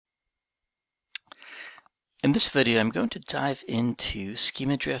In this video, I'm going to dive into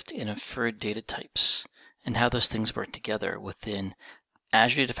Schema Drift and Inferred data types and how those things work together within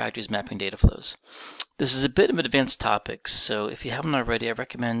Azure Data Factory's Mapping Data Flows. This is a bit of an advanced topic, so if you haven't already, I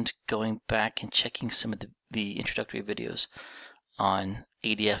recommend going back and checking some of the introductory videos on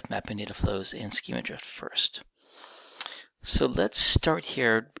ADF Mapping Data Flows and Schema Drift first. So let's start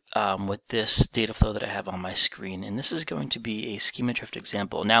here with this data flow that I have on my screen, and this is going to be a Schema Drift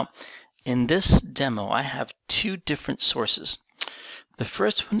example. Now, in this demo, I have two different sources. The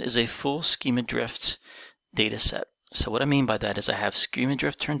first one is a full Schema Drift data set. So what I mean by that is I have Schema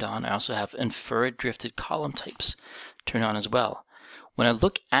Drift turned on. I also have inferred drifted column types turned on as well. When I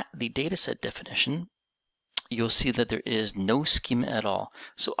look at the data set definition, you'll see that there is no schema at all.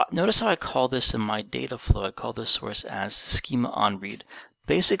 So notice how I call this in my data flow. I call this source as schema-on-read.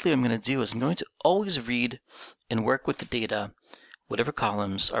 Basically what I'm going to do is I'm going to always read and work with the data, whatever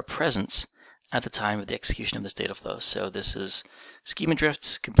columns are present at the time of the execution of this data flow. So this is Schema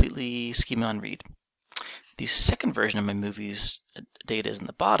Drift, completely schema-on-read. The second version of my movies data is in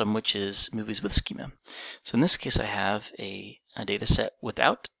the bottom, which is movies with schema. So in this case, I have a data set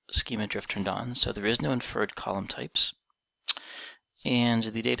without Schema Drift turned on, so there is no inferred column types. And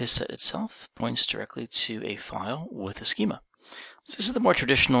the data set itself points directly to a file with a schema. So this is the more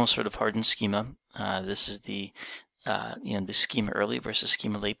traditional sort of hardened schema. This is the the schema early versus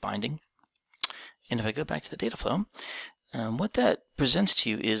schema late binding. And if I go back to the data flow, what that presents to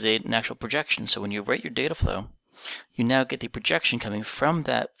you is an actual projection. So when you write your data flow, you now get the projection coming from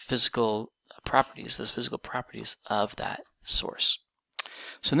that physical properties, those physical properties of that source.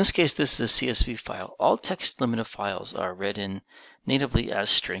 So in this case, this is a CSV file. All text-limited files are read in natively as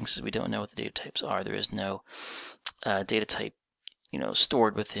strings. We don't know what the data types are. There is no data type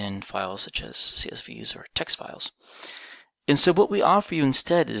stored within files such as CSVs or text files. And so what we offer you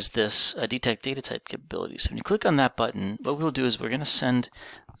instead is this detect data type capability. So when you click on that button, what we'll do is we're going to send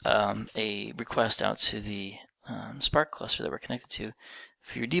a request out to the Spark cluster that we're connected to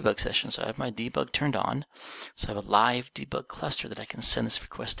for your debug session. So I have my debug turned on. So I have a live debug cluster that I can send this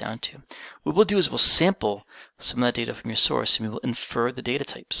request down to. What we'll do is we'll sample some of that data from your source, and we will infer the data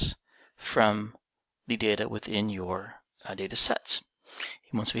types from the data within your data sets.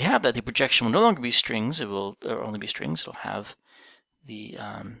 And once we have that, the projection will no longer be strings. It will only be strings. It'll have the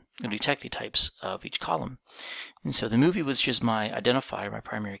it'll detect the types of each column. And so the movie, which is my identifier, my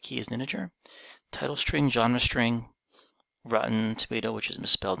primary key, is an integer. Title string, genre string, Rotten Tomato, which is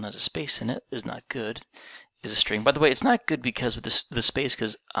misspelled and has a space in it, is not good, is a string. By the way, it's not good because with the space,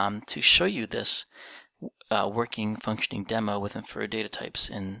 because to show you this working, functioning demo with inferred data types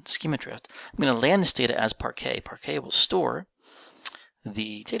in Schema Drift, I'm going to land this data as Parquet. Parquet will store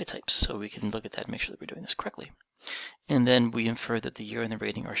the data types, so we can look at that and make sure that we're doing this correctly. And then we infer that the year and the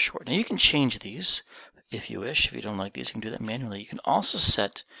rating are short. Now you can change these if you wish. If you don't like these, you can do that manually. You can also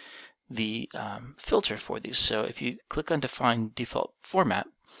set the filter for these. So if you click on Define Default Format,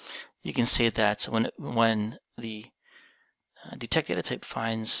 you can say that when the detect data type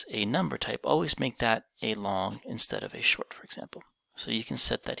finds a number type, always make that a long instead of a short, for example. So you can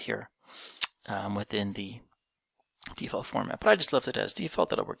set that here within the default format, but I just left it as default.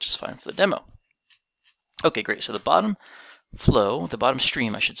 That'll work just fine for the demo. Okay, great. So the bottom flow, the bottom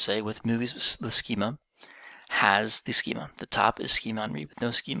stream, I should say, with movies with schema has the schema. The top is schema-on-read with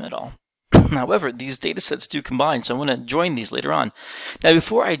no schema at all. However, these data sets do combine, so I'm going to join these later on. Now,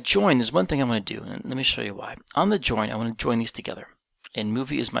 before I join, there's one thing I'm going to do, and let me show you why. On the join, I want to join these together, and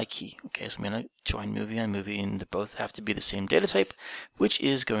movie is my key. Okay, so I'm going to join movie on movie, and they both have to be the same data type, which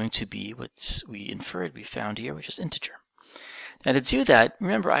is going to be what we found here, which is integer. Now, to do that,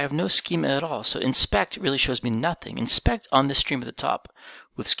 remember, I have no schema at all, so inspect really shows me nothing. Inspect on this stream at the top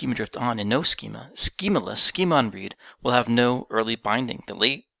with Schema Drift on and no schema, schemaless, schema-on-read will have no early binding. The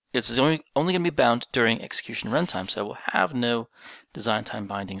late is only going to be bound during execution runtime, so I will have no design time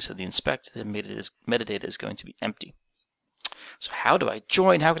binding, so the inspect, the metadata is going to be empty. So how do I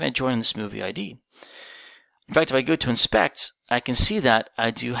join? How can I join this movie ID? In fact, if I go to inspect, I can see that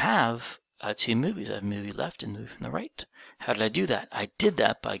I do have two movies. I have movie left and movie from the right. How did I do that? I did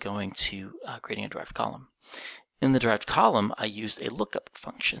that by going to creating a derived column. In the derived column, I used a lookup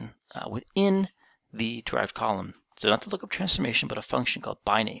function within the derived column. So not the lookup transformation, but a function called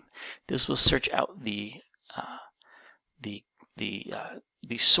byName. This will search out the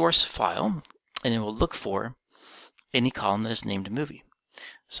source file, and it will look for any column that is named movie.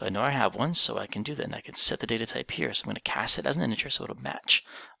 So I know I have one, so I can do that, and I can set the data type here. So I'm going to cast it as an integer, so it'll match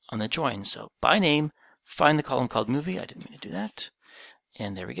on the join. So byName, find the column called movie. I didn't mean to do that,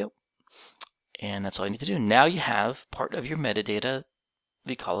 and there we go. And that's all you need to do. Now you have part of your metadata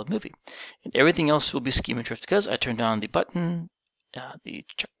the column movie. And everything else will be schema drift because I turned on the button, the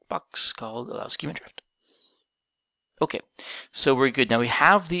checkbox called Allow Schema Drift. Okay, so we're good. Now we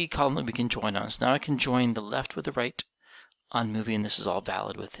have the column that we can join on. So now I can join the left with the right on movie, and this is all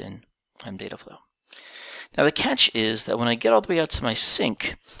valid within data flow. Now the catch is that when I get all the way out to my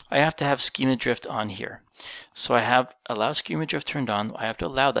sync, I have to have schema drift on here. So I have allow schema drift turned on. I have to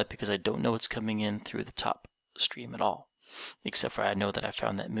allow that because I don't know what's coming in through the top stream at all, except for I know that I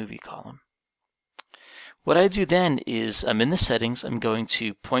found that movie column. What I do then is I'm in the settings. I'm going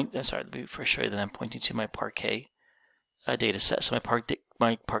to point. Sorry, let me first show you that I'm pointing to my Parquet data set. So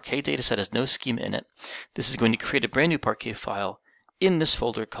my Parquet data set has no schema in it. This is going to create a brand new Parquet file in this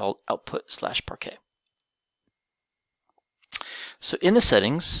folder called output/Parquet. So in the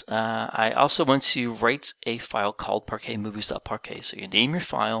settings, I also want to write a file called parquetmovies.parquet. So you name your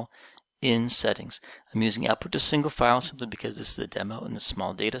file in settings. I'm using output to single file simply because this is a demo and it's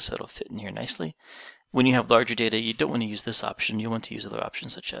small data, so it'll fit in here nicely. When you have larger data, you don't want to use this option. You want to use other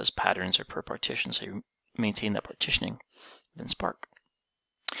options such as patterns or per partition, so you maintain that partitioning within Spark.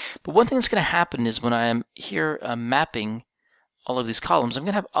 But one thing that's going to happen is when I am here mapping all of these columns, I'm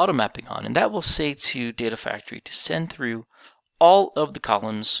going to have auto mapping on, and that will say to Data Factory to send through all of the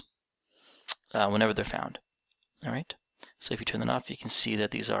columns whenever they're found. All right. So if you turn that off, you can see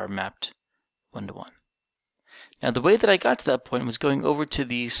that these are mapped one-to-one. Now the way that I got to that point was going over to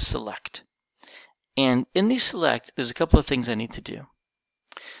the select. And in the select, there's a couple of things I need to do.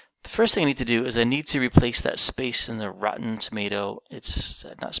 The first thing I need to do is I need to replace that space in the rotten tomato. It's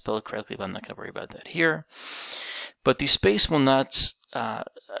not spelled correctly, but I'm not going to worry about that here. But the space will not,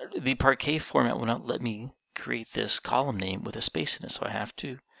 the Parquet format will not let me create this column name with a space in it. So I have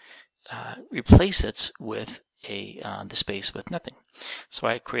to replace it with the space with nothing. So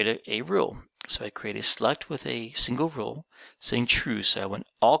I create a rule. So I create a select with a single rule saying true. So I want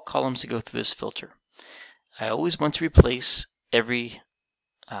all columns to go through this filter. I always want to replace every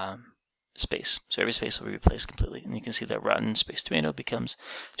space. So every space will be replaced completely. And you can see that rotten space tomato becomes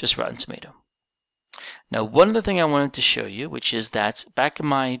just rotten tomato. Now one other thing I wanted to show you, which is that back in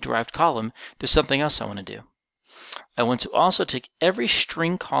my derived column, there's something else I want to do. I want to also take every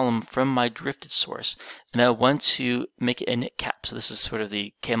string column from my drifted source, and I want to make it a init cap. So this is sort of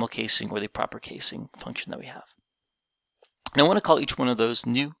the camel casing or the proper casing function that we have. And I want to call each one of those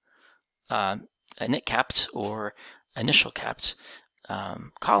new init capped or initial capped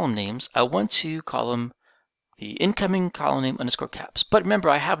column names. I want to call them the incoming column name underscore caps. But remember,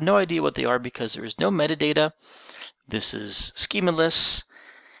 I have no idea what they are because there is no metadata. This is schemaless.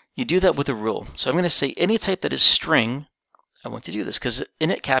 You do that with a rule. So I'm going to say any type that is string, I want to do this because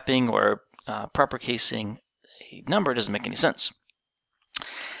init capping or proper casing a number doesn't make any sense.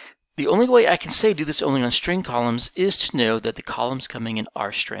 The only way I can say do this only on string columns is to know that the columns coming in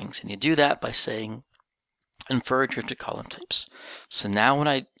are strings. And you do that by saying infer drifted column types. So now when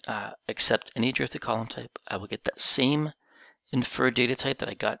I accept any drifted column type, I will get that same inferred data type that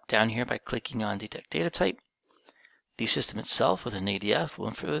I got down here by clicking on detect data type. The system itself with an ADF will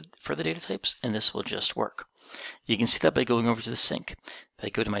infer the data types, and this will just work. You can see that by going over to the sync. If I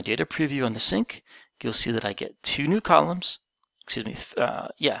go to my data preview on the sync, you'll see that I get two new columns, two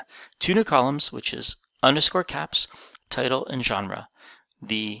new columns, which is underscore caps, title, and genre.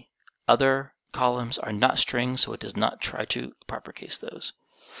 The other columns are not strings, so it does not try to proper case those.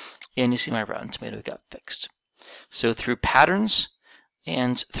 And you see my rotten tomato got fixed. So through patterns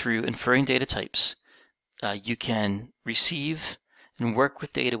and through inferring data types, you can receive and work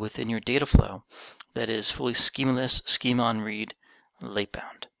with data within your data flow that is fully schemaless, schema-on-read, late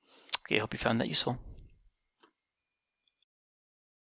bound. Okay, I hope you found that useful.